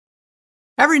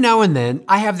Every now and then,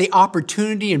 I have the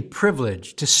opportunity and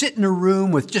privilege to sit in a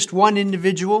room with just one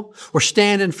individual or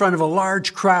stand in front of a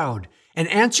large crowd and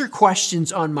answer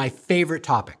questions on my favorite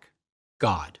topic,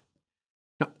 God.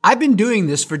 Now, I've been doing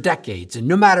this for decades, and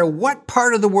no matter what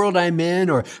part of the world I'm in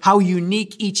or how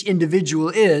unique each individual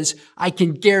is, I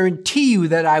can guarantee you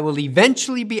that I will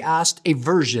eventually be asked a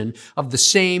version of the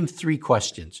same three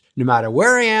questions, no matter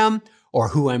where I am or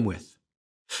who I'm with.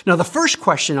 Now, the first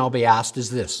question I'll be asked is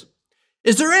this: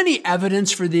 is there any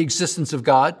evidence for the existence of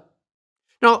God?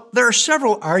 Now, there are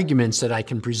several arguments that I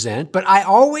can present, but I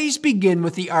always begin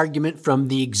with the argument from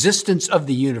the existence of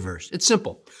the universe. It's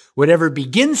simple. Whatever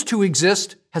begins to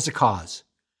exist has a cause.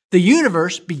 The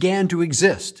universe began to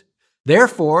exist.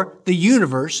 Therefore, the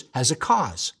universe has a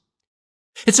cause.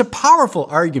 It's a powerful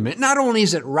argument. Not only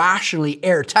is it rationally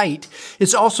airtight,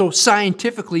 it's also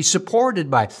scientifically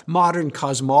supported by modern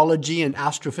cosmology and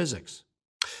astrophysics.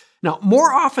 Now,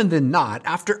 more often than not,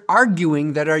 after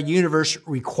arguing that our universe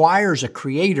requires a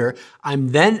creator, I'm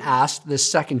then asked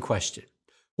this second question.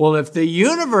 Well, if the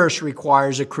universe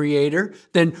requires a creator,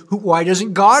 then why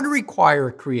doesn't God require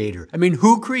a creator? I mean,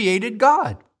 who created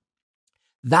God?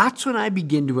 That's when I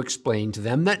begin to explain to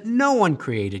them that no one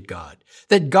created God,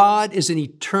 that God is an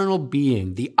eternal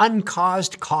being, the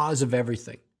uncaused cause of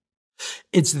everything.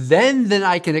 It's then that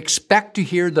I can expect to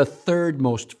hear the third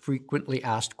most frequently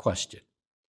asked question.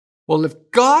 Well,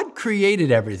 if God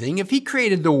created everything, if He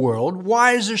created the world,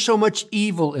 why is there so much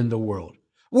evil in the world?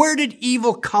 Where did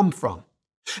evil come from?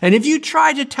 And if you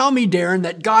try to tell me, Darren,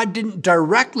 that God didn't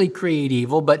directly create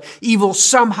evil, but evil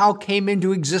somehow came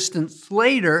into existence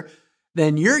later,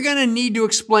 then you're going to need to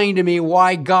explain to me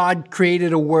why God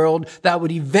created a world that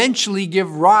would eventually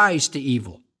give rise to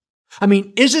evil. I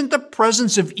mean, isn't the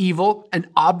presence of evil an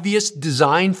obvious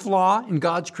design flaw in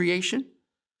God's creation?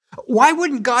 Why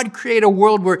wouldn't God create a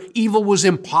world where evil was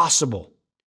impossible?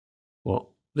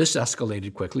 Well, this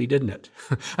escalated quickly, didn't it?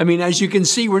 I mean, as you can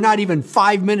see, we're not even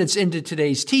 5 minutes into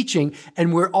today's teaching,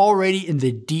 and we're already in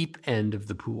the deep end of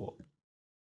the pool.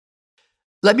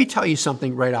 Let me tell you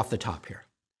something right off the top here.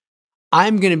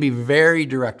 I'm going to be very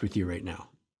direct with you right now.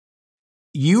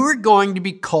 You are going to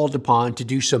be called upon to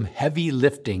do some heavy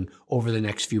lifting over the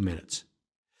next few minutes.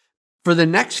 For the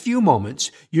next few moments,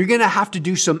 you're going to have to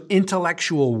do some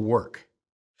intellectual work.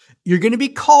 You're going to be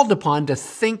called upon to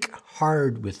think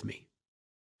hard with me.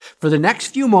 For the next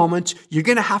few moments, you're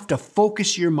going to have to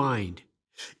focus your mind.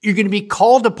 You're going to be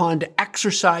called upon to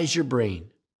exercise your brain.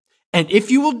 And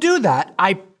if you will do that,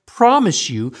 I promise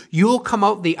you, you'll come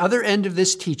out the other end of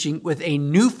this teaching with a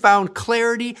newfound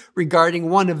clarity regarding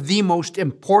one of the most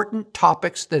important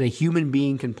topics that a human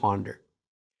being can ponder.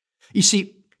 You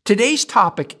see, today's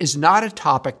topic is not a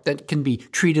topic that can be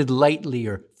treated lightly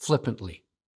or flippantly.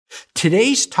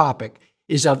 Today's topic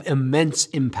is of immense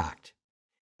impact.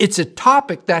 It's a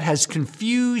topic that has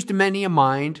confused many a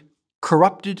mind,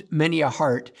 corrupted many a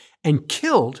heart, and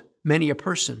killed many a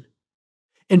person.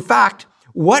 In fact,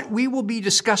 what we will be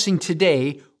discussing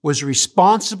today was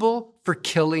responsible for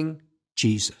killing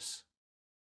Jesus.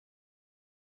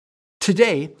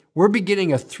 Today, we're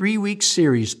beginning a 3-week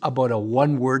series about a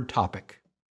one-word topic: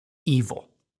 evil.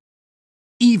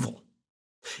 Evil.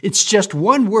 It's just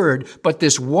one word, but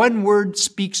this one word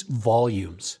speaks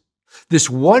volumes. This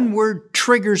one word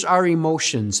triggers our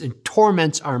emotions and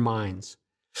torments our minds.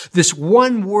 This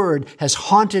one word has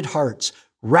haunted hearts,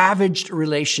 ravaged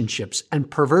relationships,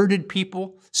 and perverted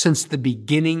people since the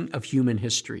beginning of human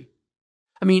history.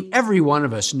 I mean, every one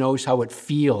of us knows how it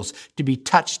feels to be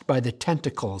touched by the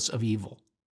tentacles of evil.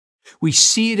 We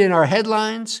see it in our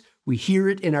headlines, we hear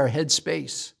it in our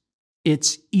headspace.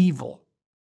 It's evil,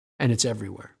 and it's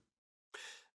everywhere.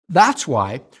 That's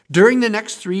why, during the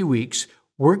next 3 weeks,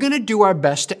 we're going to do our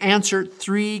best to answer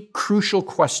 3 crucial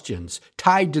questions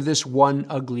tied to this one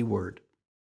ugly word.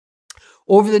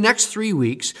 Over the next 3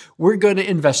 weeks, we're going to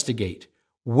investigate: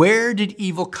 where did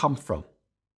evil come from?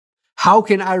 How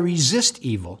can I resist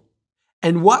evil?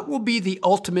 And what will be the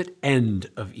ultimate end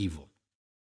of evil?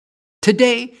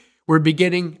 Today, we're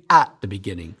beginning at the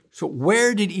beginning. So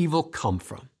where did evil come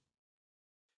from?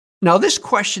 Now, this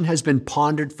question has been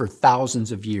pondered for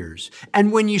thousands of years,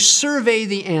 and when you survey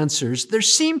the answers, there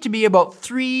seem to be about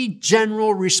 3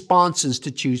 general responses to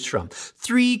choose from,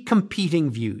 3 competing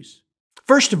views.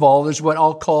 First of all, there's what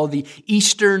I'll call the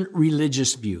Eastern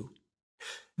religious view.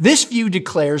 This view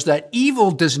declares that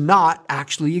evil does not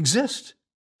actually exist.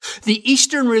 The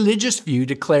Eastern religious view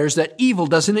declares that evil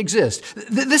doesn't exist.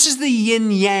 This is the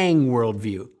yin-yang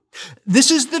worldview. This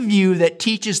is the view that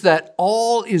teaches that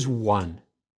all is one,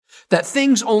 that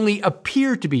things only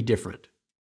appear to be different.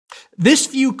 This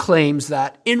view claims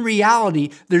that, in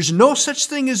reality, there's no such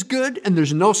thing as good and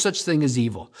there's no such thing as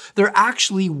evil. They're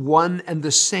actually one and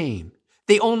the same.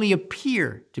 They only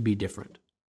appear to be different.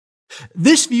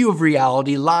 This view of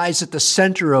reality lies at the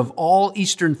center of all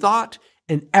Eastern thought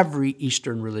and every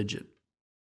Eastern religion.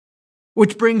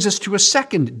 Which brings us to a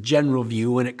second general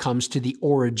view when it comes to the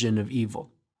origin of evil: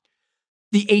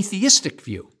 the atheistic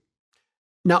view.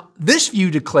 Now, this view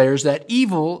declares that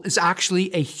evil is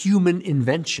actually a human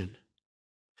invention.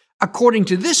 According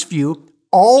to this view,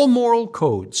 all moral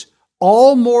codes,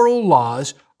 all moral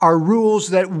laws are rules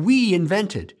that we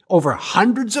invented over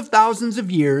hundreds of thousands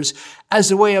of years as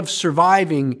a way of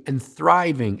surviving and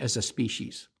thriving as a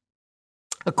species.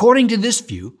 According to this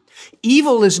view,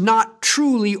 evil is not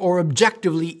truly or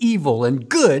objectively evil, and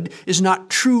good is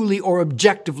not truly or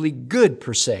objectively good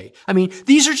per se. I mean,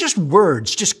 these are just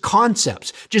words, just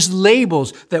concepts, just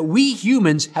labels that we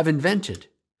humans have invented.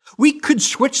 We could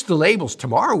switch the labels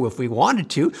tomorrow if we wanted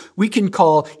to. We can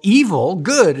call evil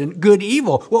good and good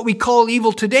evil. What we call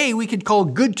evil today, we could call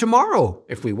good tomorrow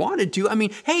if we wanted to. I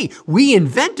mean, hey, we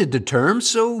invented the terms,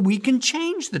 so we can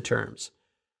change the terms.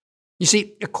 You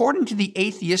see, according to the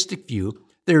atheistic view,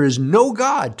 there is no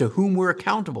God to whom we're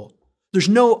accountable. There's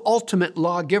no ultimate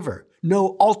lawgiver,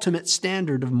 no ultimate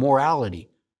standard of morality.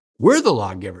 We're the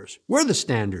lawgivers. We're the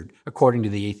standard, according to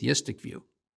the atheistic view.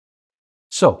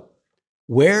 So,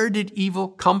 where did evil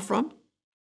come from?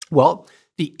 Well,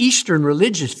 the Eastern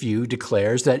religious view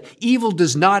declares that evil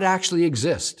does not actually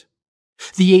exist.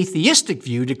 The atheistic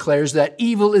view declares that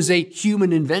evil is a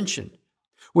human invention,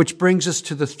 which brings us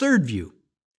to the third view,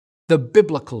 the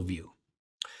biblical view.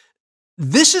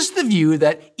 This is the view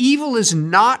that evil is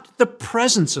not the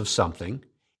presence of something,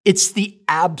 it's the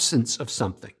absence of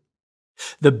something.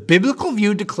 The biblical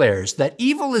view declares that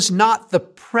evil is not the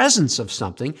presence of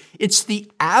something, it's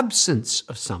the absence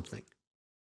of something.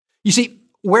 You see,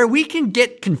 where we can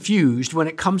get confused when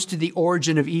it comes to the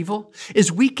origin of evil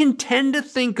is we can tend to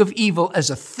think of evil as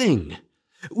a thing.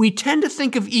 We tend to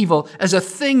think of evil as a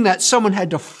thing that someone had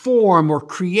to form or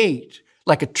create,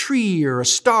 like a tree or a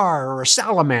star or a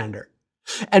salamander.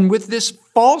 And with this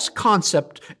false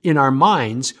concept in our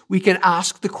minds, we can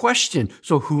ask the question,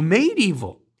 so who made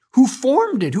evil? Who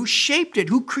formed it? Who shaped it?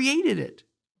 Who created it?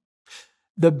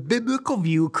 The biblical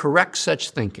view corrects such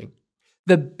thinking.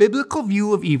 The biblical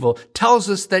view of evil tells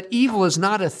us that evil is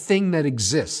not a thing that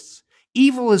exists.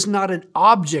 Evil is not an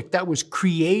object that was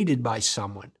created by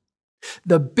someone.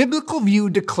 The biblical view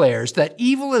declares that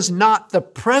evil is not the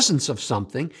presence of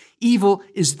something. Evil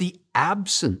is the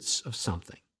absence of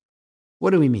something.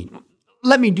 What do we mean?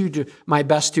 Let me do my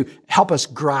best to help us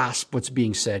grasp what's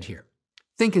being said here.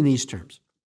 Think in these terms.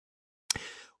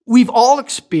 We've all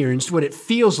experienced what it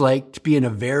feels like to be in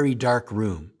a very dark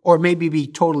room, or maybe be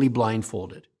totally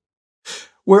blindfolded.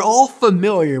 We're all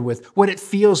familiar with what it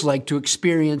feels like to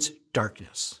experience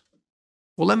darkness.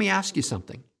 Well, let me ask you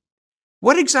something.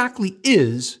 What exactly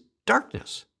is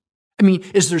darkness? I mean,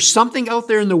 is there something out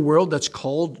there in the world that's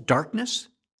called darkness?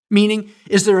 Meaning,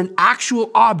 is there an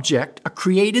actual object, a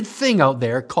created thing out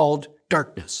there called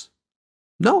darkness?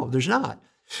 No, there's not.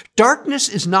 Darkness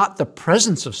is not the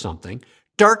presence of something.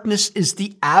 Darkness is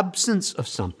the absence of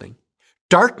something.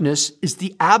 Darkness is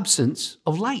the absence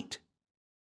of light.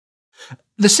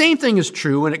 The same thing is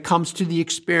true when it comes to the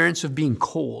experience of being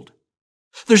cold.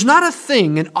 There's not a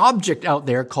thing, an object out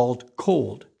there called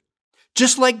cold.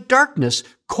 Just like darkness,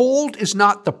 cold is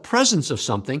not the presence of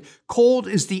something. Cold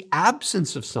is the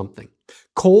absence of something.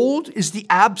 Cold is the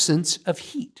absence of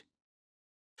heat.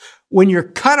 When you're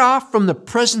cut off from the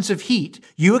presence of heat,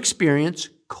 you experience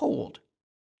cold.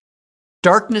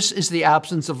 Darkness is the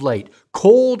absence of light.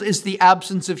 Cold is the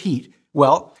absence of heat.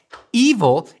 Well,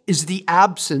 evil is the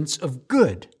absence of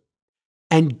good.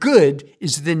 And good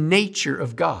is the nature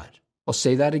of God. I'll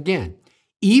say that again.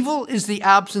 Evil is the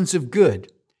absence of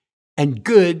good. And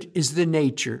good is the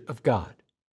nature of God.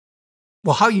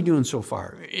 Well, how are you doing so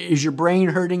far? Is your brain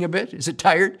hurting a bit? Is it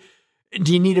tired?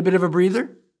 Do you need a bit of a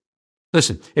breather?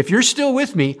 Listen, if you're still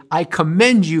with me, I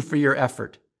commend you for your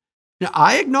effort. Now,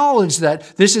 I acknowledge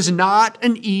that this is not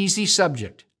an easy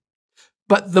subject,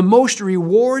 but the most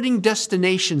rewarding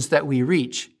destinations that we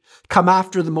reach come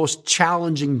after the most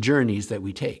challenging journeys that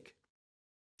we take.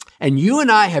 And you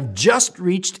and I have just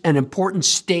reached an important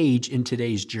stage in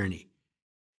today's journey.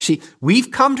 See,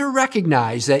 we've come to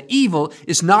recognize that evil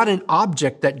is not an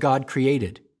object that God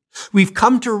created. We've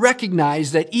come to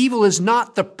recognize that evil is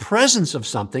not the presence of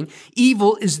something.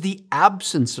 Evil is the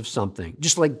absence of something.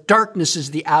 Just like darkness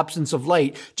is the absence of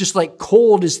light, just like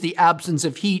cold is the absence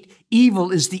of heat,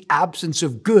 evil is the absence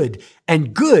of good,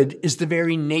 and good is the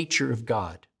very nature of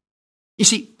God. You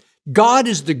see, God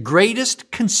is the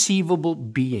greatest conceivable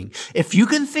being. If you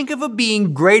can think of a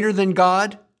being greater than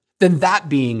God, then that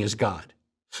being is God.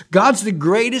 God's the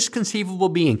greatest conceivable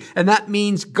being, and that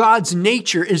means God's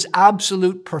nature is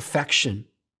absolute perfection.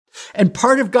 And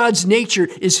part of God's nature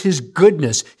is his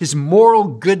goodness, his moral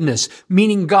goodness,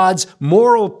 meaning God's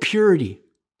moral purity.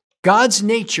 God's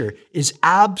nature is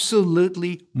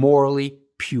absolutely morally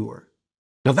pure.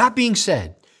 Now, that being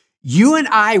said, you and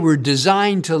I were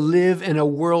designed to live in a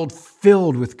world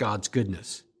filled with God's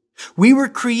goodness. We were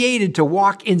created to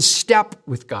walk in step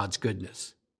with God's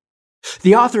goodness.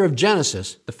 The author of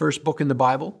Genesis, the first book in the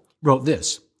Bible, wrote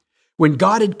this: when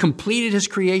God had completed his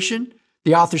creation,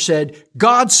 the author said,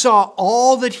 God saw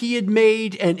all that he had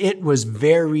made, and it was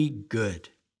very good.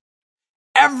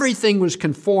 Everything was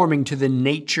conforming to the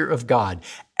nature of God.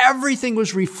 Everything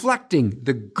was reflecting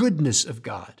the goodness of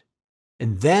God.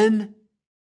 And then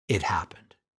it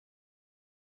happened.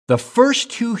 The first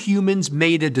two humans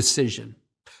made a decision.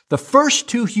 The first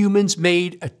two humans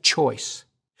made a choice.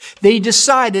 They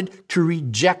decided to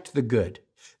reject the good.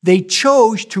 They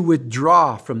chose to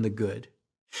withdraw from the good.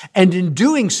 And in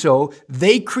doing so,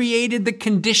 they created the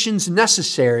conditions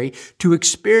necessary to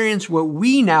experience what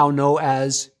we now know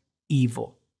as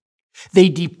evil. They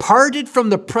departed from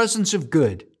the presence of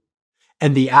good,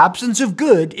 and the absence of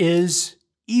good is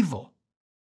evil.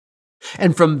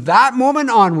 And from that moment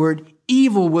onward,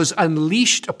 evil was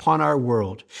unleashed upon our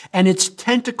world, and its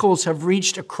tentacles have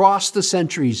reached across the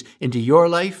centuries into your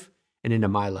life and into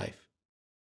my life.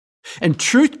 And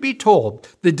truth be told,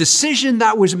 the decision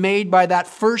that was made by that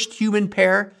first human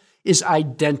pair is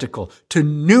identical to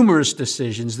numerous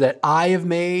decisions that I have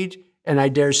made, and I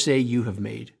dare say you have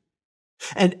made.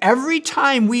 And every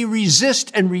time we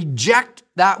resist and reject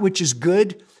that which is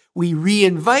good, we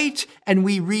reinvite and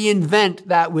we reinvent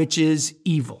that which is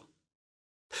evil.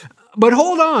 But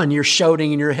hold on, you're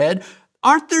shouting in your head.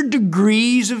 Aren't there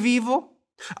degrees of evil?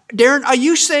 Darren, are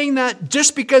you saying that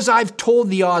just because I've told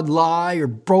the odd lie or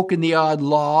broken the odd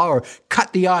law or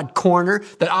cut the odd corner,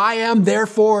 that I am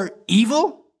therefore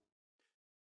evil?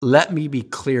 Let me be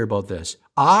clear about this.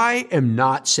 I am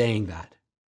not saying that.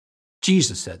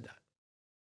 Jesus said that.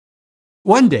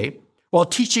 One day, while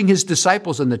teaching his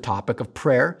disciples on the topic of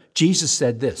prayer, Jesus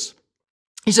said this.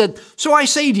 He said, so I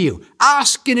say to you,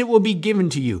 ask and it will be given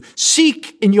to you.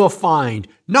 Seek and you'll find.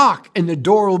 Knock and the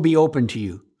door will be open to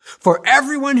you. For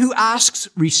everyone who asks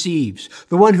receives.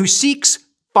 The one who seeks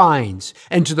finds.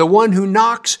 And to the one who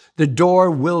knocks, the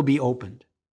door will be opened.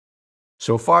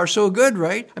 So far, so good,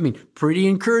 right? I mean, pretty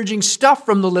encouraging stuff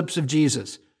from the lips of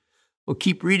Jesus. We'll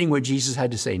keep reading what Jesus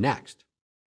had to say next.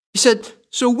 He said,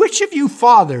 so which of you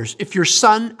fathers, if your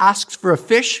son asks for a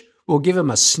fish, will give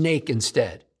him a snake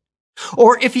instead?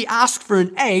 Or if he asks for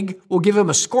an egg, will give him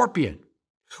a scorpion?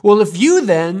 Well, if you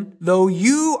then, though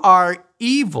you are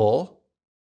evil,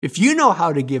 if you know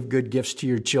how to give good gifts to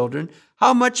your children,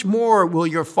 how much more will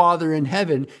your Father in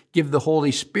heaven give the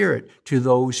Holy Spirit to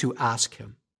those who ask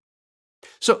him?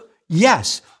 So,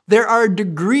 yes, there are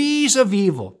degrees of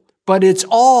evil, but it's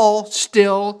all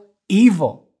still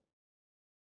evil.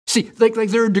 See, like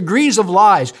there are degrees of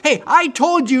lies. Hey, I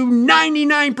told you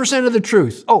 99% of the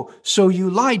truth. Oh, so you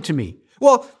lied to me.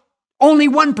 Well, only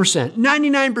 1%.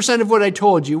 99% of what I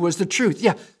told you was the truth.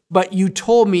 Yeah, but you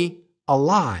told me a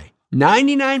lie.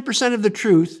 99% of the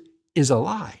truth is a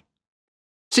lie.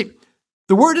 See,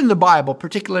 the word in the Bible,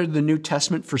 particularly the New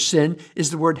Testament for sin,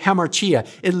 is the word hamartia.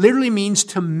 It literally means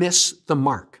to miss the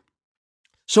mark.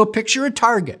 So picture a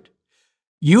target.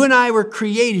 You and I were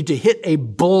created to hit a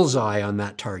bullseye on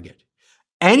that target.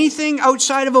 Anything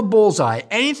outside of a bullseye,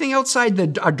 anything outside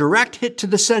a direct hit to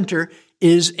the center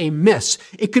is a miss.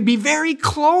 It could be very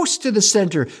close to the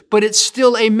center, but it's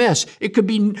still a miss. It could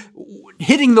be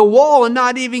hitting the wall and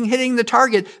not even hitting the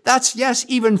target. That's, yes,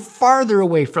 even farther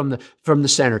away from the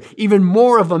center, even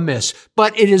more of a miss.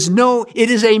 But it is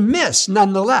a miss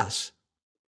nonetheless.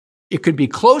 It could be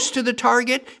close to the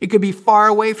target. It could be far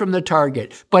away from the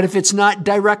target. But if it's not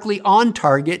directly on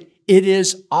target, it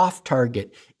is off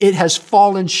target. It has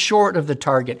fallen short of the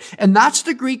target. And that's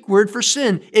the Greek word for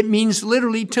sin. It means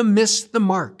literally to miss the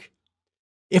mark.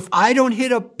 If I don't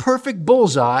hit a perfect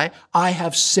bullseye, I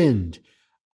have sinned.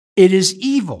 It is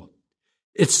evil.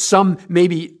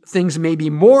 Things may be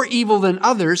more evil than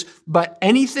others, but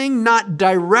anything not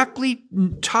directly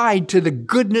tied to the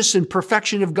goodness and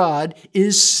perfection of God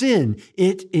is sin.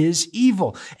 It is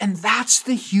evil. And that's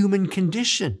the human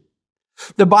condition.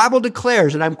 The Bible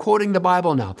declares, and I'm quoting the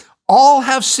Bible now, all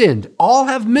have sinned, all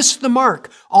have missed the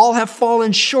mark, all have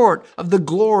fallen short of the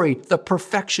glory, the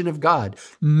perfection of God.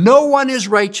 No one is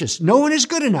righteous. No one is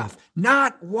good enough.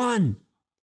 Not one.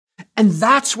 And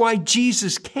that's why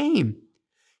Jesus came.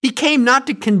 He came not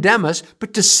to condemn us,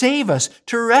 but to save us,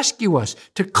 to rescue us,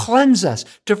 to cleanse us,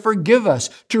 to forgive us,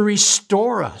 to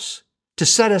restore us, to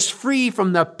set us free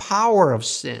from the power of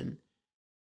sin.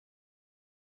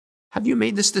 Have you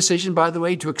made this decision, by the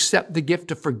way, to accept the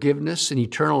gift of forgiveness and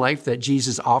eternal life that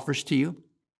Jesus offers to you?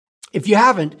 If you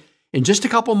haven't, in just a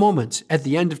couple moments at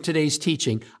the end of today's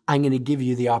teaching, I'm going to give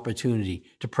you the opportunity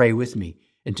to pray with me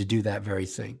and to do that very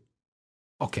thing.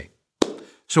 Okay,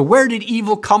 so where did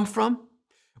evil come from?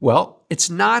 Well, it's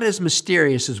not as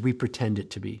mysterious as we pretend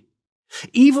it to be.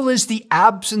 Evil is the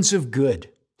absence of good.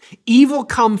 Evil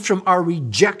comes from our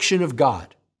rejection of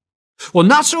God. Well,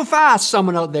 not so fast,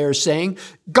 someone out there is saying.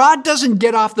 God doesn't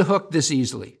get off the hook this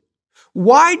easily.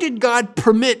 Why did God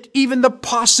permit even the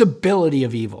possibility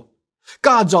of evil?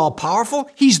 God's all-powerful.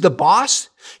 He's the boss.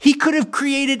 He could have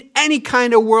created any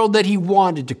kind of world that he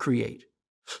wanted to create.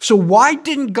 So why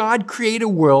didn't God create a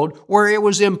world where it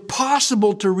was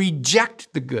impossible to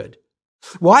reject the good?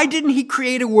 Why didn't he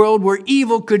create a world where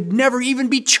evil could never even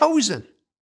be chosen?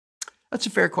 That's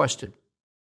a fair question.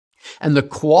 And the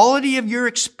quality of your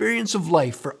experience of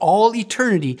life for all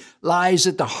eternity lies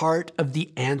at the heart of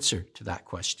the answer to that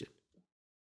question.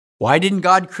 Why didn't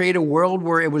God create a world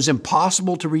where it was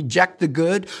impossible to reject the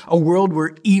good, a world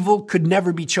where evil could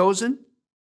never be chosen?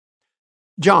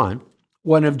 John,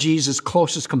 one of Jesus'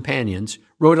 closest companions,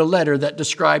 wrote a letter that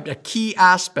described a key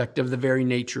aspect of the very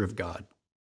nature of God.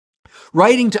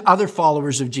 Writing to other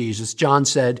followers of Jesus, John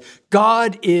said,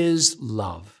 God is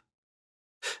love.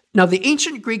 Now, the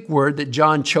ancient Greek word that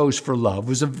John chose for love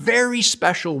was a very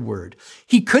special word.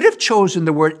 He could have chosen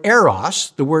the word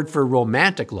eros, the word for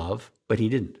romantic love, but he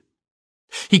didn't.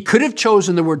 He could have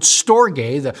chosen the word storge,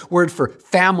 the word for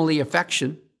family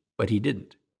affection, but he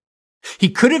didn't. He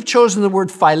could have chosen the word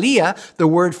philia, the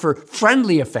word for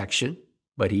friendly affection,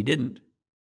 but he didn't.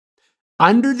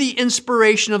 Under the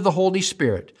inspiration of the Holy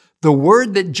Spirit, the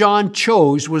word that John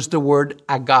chose was the word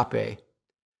agape.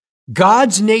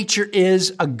 God's nature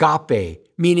is agape,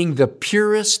 meaning the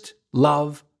purest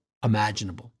love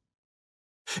imaginable.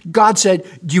 God said,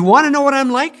 do you want to know what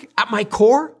I'm like at my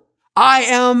core? I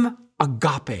am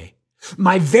agape.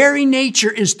 My very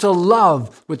nature is to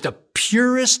love with the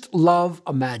purest love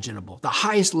imaginable, the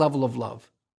highest level of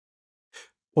love.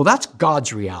 Well, that's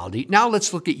God's reality. Now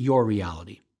let's look at your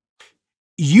reality.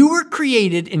 You were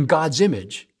created in God's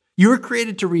image. You were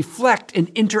created to reflect and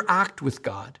interact with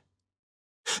God.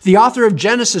 The author of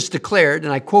Genesis declared,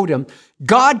 and I quote him,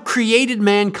 God created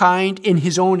mankind in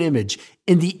his own image.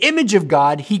 In the image of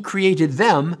God, he created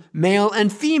them, male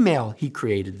and female, he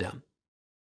created them.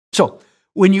 So,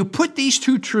 when you put these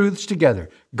two truths together,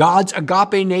 God's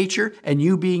agape nature and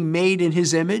you being made in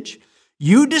his image,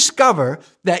 you discover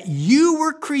that you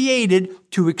were created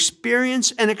to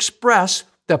experience and express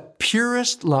the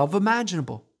purest love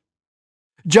imaginable.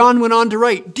 John went on to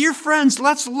write, dear friends,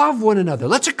 let's love one another.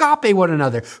 Let's agape one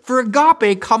another. For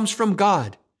agape comes from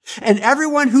God. And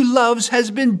everyone who loves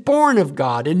has been born of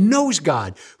God and knows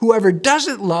God. Whoever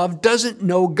doesn't love doesn't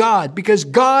know God because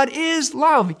God is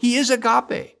love. He is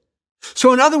agape.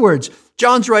 So in other words,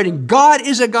 John's writing, God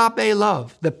is agape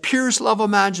love, the purest love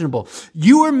imaginable.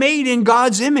 You were made in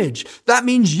God's image. That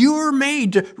means you were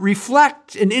made to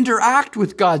reflect and interact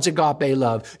with God's agape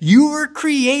love. You were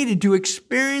created to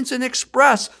experience and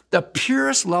express the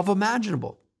purest love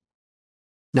imaginable.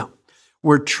 Now,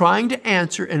 we're trying to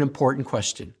answer an important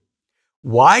question.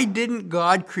 Why didn't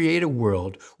God create a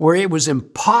world where it was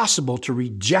impossible to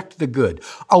reject the good,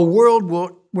 a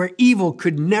world where evil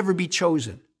could never be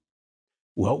chosen?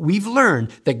 Well, we've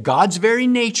learned that God's very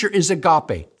nature is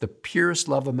agape, the purest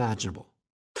love imaginable.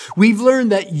 We've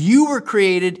learned that you were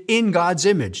created in God's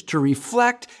image to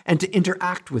reflect and to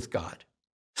interact with God.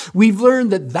 We've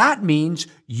learned that that means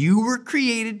you were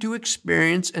created to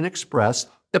experience and express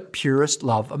the purest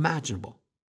love imaginable.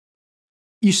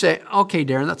 You say, okay,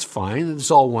 Darren, that's fine. That's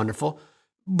all wonderful.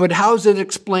 But how does it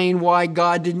explain why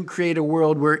God didn't create a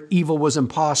world where evil was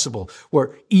impossible,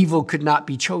 where evil could not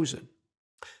be chosen?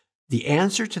 The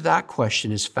answer to that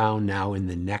question is found now in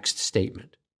the next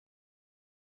statement.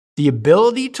 The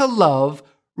ability to love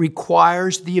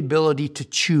requires the ability to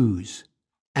choose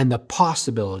and the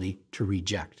possibility to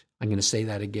reject. I'm going to say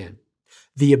that again.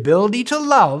 The ability to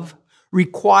love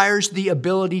requires the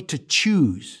ability to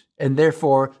choose and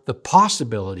therefore the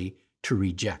possibility to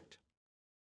reject.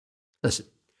 Listen,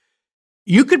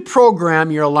 you could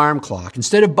program your alarm clock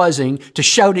instead of buzzing to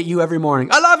shout at you every morning,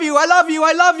 I love you, I love you,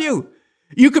 I love you.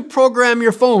 You could program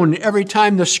your phone every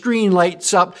time the screen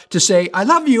lights up to say, I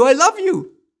love you, I love you.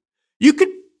 You could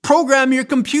program your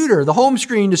computer, the home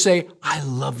screen, to say, I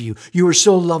love you. You are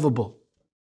so lovable.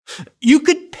 You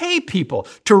could pay people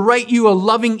to write you a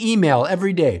loving email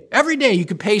every day. Every day you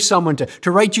could pay someone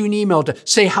to write you an email to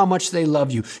say how much they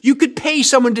love you. You could pay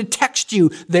someone to text you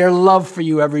their love for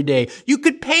you every day. You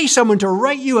could pay someone to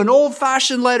write you an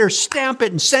old-fashioned letter, stamp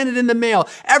it and send it in the mail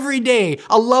every day,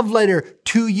 a love letter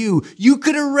to you. You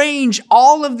could arrange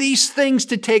all of these things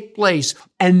to take place,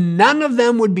 and none of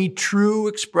them would be true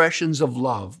expressions of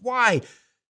love. Why?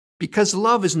 Because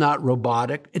love is not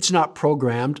robotic. It's not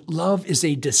programmed. Love is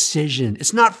a decision.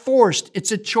 It's not forced.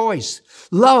 It's a choice.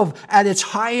 Love at its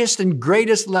highest and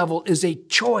greatest level is a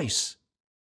choice.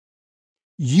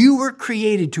 You were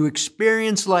created to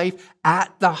experience life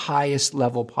at the highest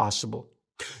level possible.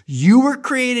 You were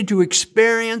created to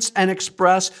experience and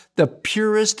express the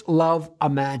purest love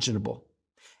imaginable.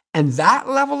 And that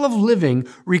level of living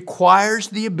requires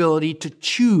the ability to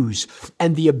choose.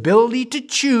 And the ability to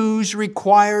choose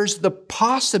requires the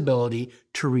possibility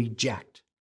to reject.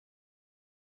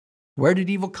 Where did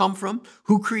evil come from?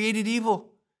 Who created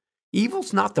evil?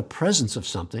 Evil's not the presence of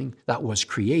something that was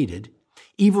created.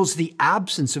 Evil's the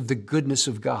absence of the goodness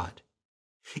of God.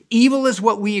 Evil is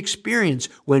what we experience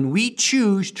when we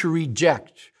choose to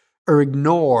reject or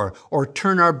ignore or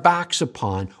turn our backs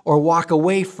upon or walk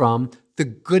away from the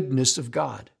goodness of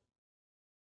God.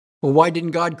 Well, why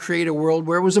didn't God create a world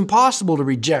where it was impossible to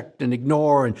reject and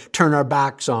ignore and turn our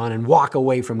backs on and walk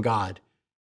away from God?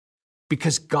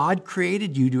 Because God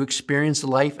created you to experience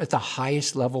life at the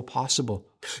highest level possible.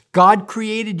 God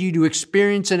created you to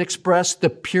experience and express the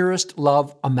purest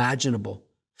love imaginable.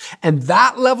 And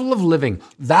that level of living,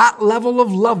 that level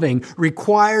of loving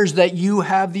requires that you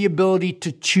have the ability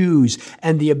to choose.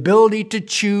 And the ability to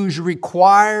choose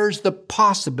requires the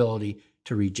possibility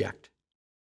to reject.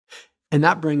 And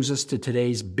that brings us to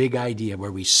today's big idea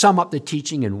where we sum up the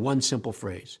teaching in one simple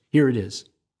phrase. Here it is.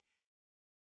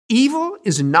 Evil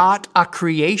is not a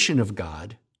creation of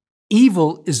God.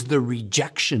 Evil is the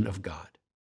rejection of God.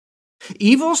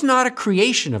 Evil's not a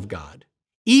creation of God.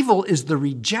 Evil is the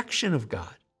rejection of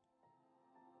God.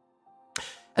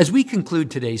 As we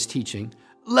conclude today's teaching,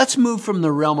 let's move from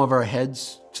the realm of our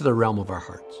heads to the realm of our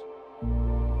hearts.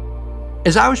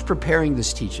 As I was preparing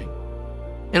this teaching,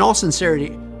 in all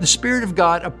sincerity, the Spirit of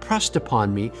God impressed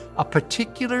upon me a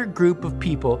particular group of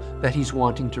people that He's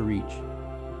wanting to reach.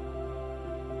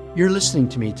 You're listening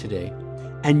to me today,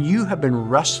 and you have been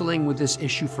wrestling with this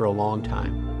issue for a long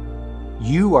time.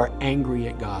 You are angry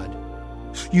at God.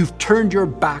 You've turned your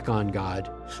back on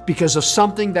God because of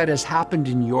something that has happened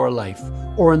in your life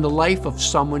or in the life of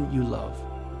someone you love.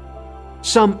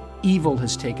 Some evil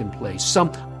has taken place.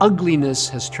 Some ugliness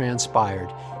has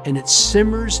transpired, and it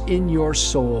simmers in your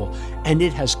soul, and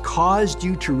it has caused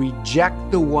you to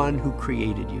reject the one who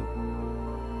created you.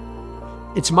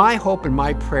 It's my hope and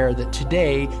my prayer that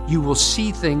today you will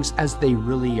see things as they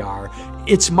really are.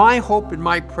 It's my hope and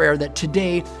my prayer that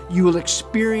today you will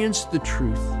experience the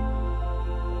truth.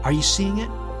 Are you seeing it?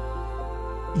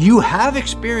 You have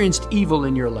experienced evil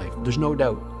in your life, there's no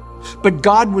doubt. But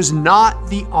God was not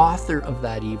the author of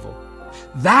that evil.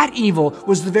 That evil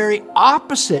was the very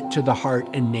opposite to the heart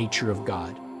and nature of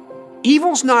God.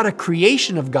 Evil's not a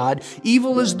creation of God.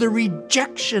 Evil is the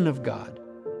rejection of God.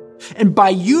 And by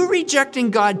you rejecting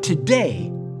God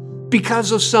today,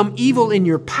 because of some evil in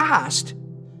your past,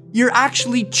 you're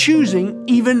actually choosing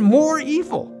even more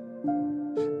evil.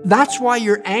 That's why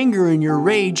your anger and your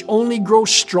rage only grow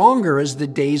stronger as the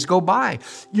days go by.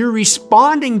 You're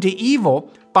responding to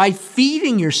evil by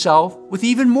feeding yourself with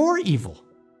even more evil.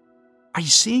 Are you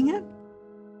seeing it?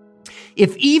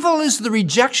 If evil is the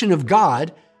rejection of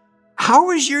God,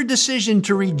 how is your decision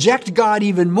to reject God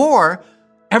even more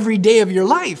every day of your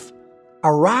life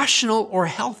a rational or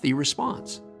healthy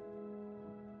response?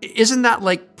 Isn't that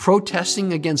like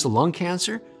protesting against lung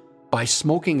cancer by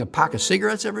smoking a pack of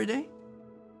cigarettes every day?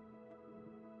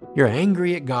 You're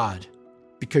angry at God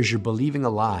because you're believing a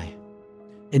lie.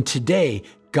 And today,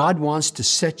 God wants to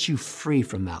set you free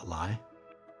from that lie.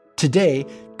 Today,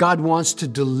 God wants to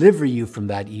deliver you from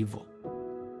that evil.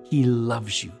 He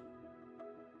loves you.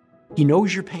 He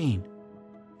knows your pain.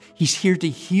 He's here to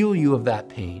heal you of that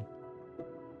pain.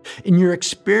 In your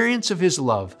experience of His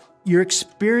love, your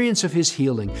experience of His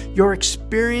healing, your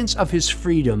experience of His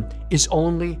freedom is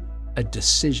only a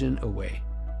decision away.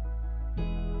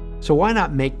 So why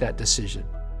not make that decision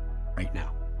right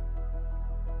now?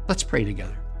 Let's pray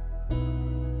together.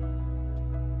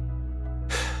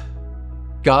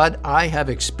 God, I have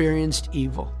experienced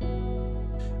evil.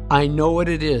 I know what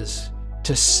it is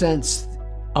to sense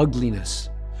ugliness.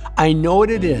 I know what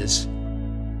it is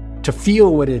to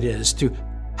feel what it is to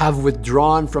have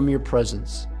withdrawn from your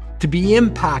presence, to be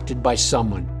impacted by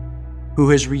someone who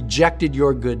has rejected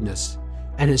your goodness,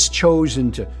 and has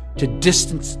chosen to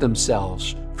distance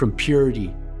themselves from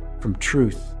purity, from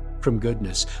truth, from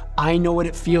goodness. I know what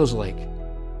it feels like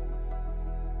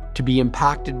to be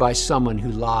impacted by someone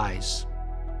who lies,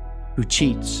 who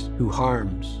cheats, who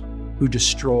harms, who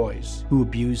destroys, who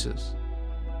abuses.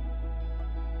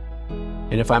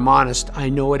 And if I'm honest, I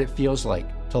know what it feels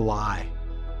like to lie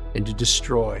and to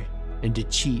destroy and to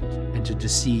cheat and to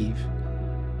deceive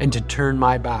and to turn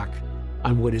my back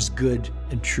on what is good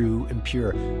and true and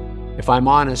pure. If I'm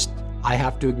honest, I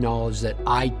have to acknowledge that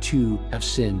I too have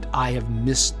sinned. I have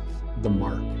missed the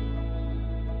mark.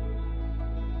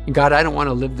 And God, I don't want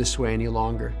to live this way any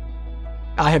longer.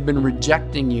 I have been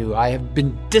rejecting you. I have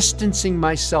been distancing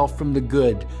myself from the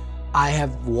good. I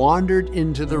have wandered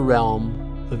into the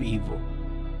realm of evil.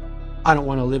 I don't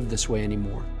want to live this way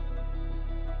anymore.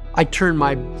 I turn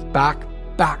my back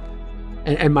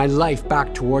and my life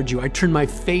back towards you. I turn my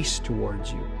face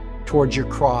towards you, towards your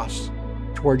cross,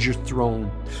 towards your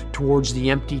throne, towards the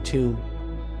empty tomb.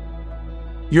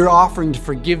 You're offering to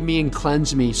forgive me and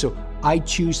cleanse me, so I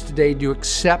choose today to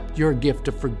accept your gift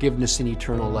of forgiveness and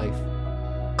eternal life.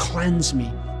 Cleanse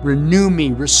me, renew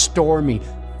me, restore me,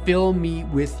 fill me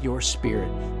with your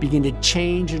Spirit. Begin to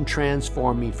change and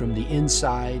transform me from the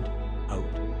inside out.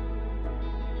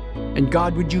 And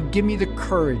God, would you give me the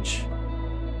courage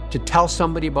to tell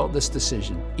somebody about this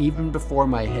decision, even before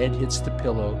my head hits the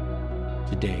pillow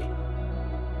today.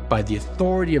 By the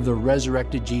authority of the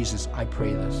resurrected Jesus, I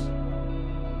pray this.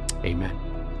 Amen.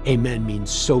 Amen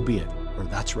means so be it, or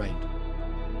that's right.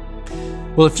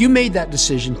 Well, if you made that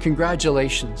decision,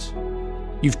 congratulations.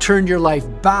 You've turned your life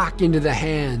back into the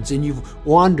hands and you've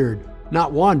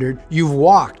you've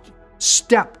walked,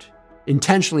 stepped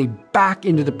intentionally back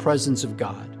into the presence of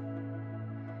God.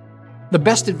 The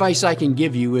best advice I can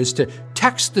give you is to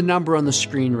text the number on the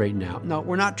screen right now. No,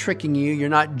 we're not tricking you. You're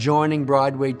not joining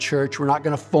Broadway Church. We're not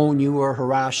going to phone you or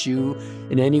harass you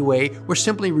in any way. We're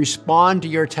simply respond to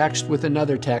your text with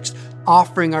another text,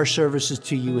 offering our services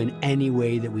to you in any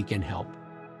way that we can help.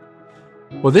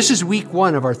 Well, this is week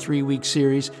 1 of our 3-week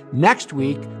series. Next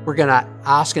week, we're going to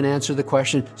ask and answer the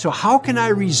question, so how can I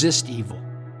resist evil?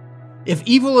 If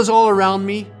evil is all around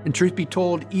me, and truth be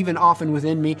told, even often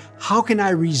within me, how can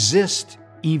I resist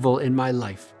evil in my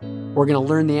life? We're going to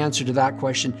learn the answer to that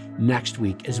question next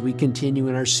week as we continue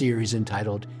in our series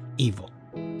entitled Evil.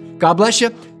 God bless you.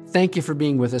 Thank you for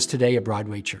being with us today at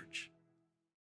Broadway Church.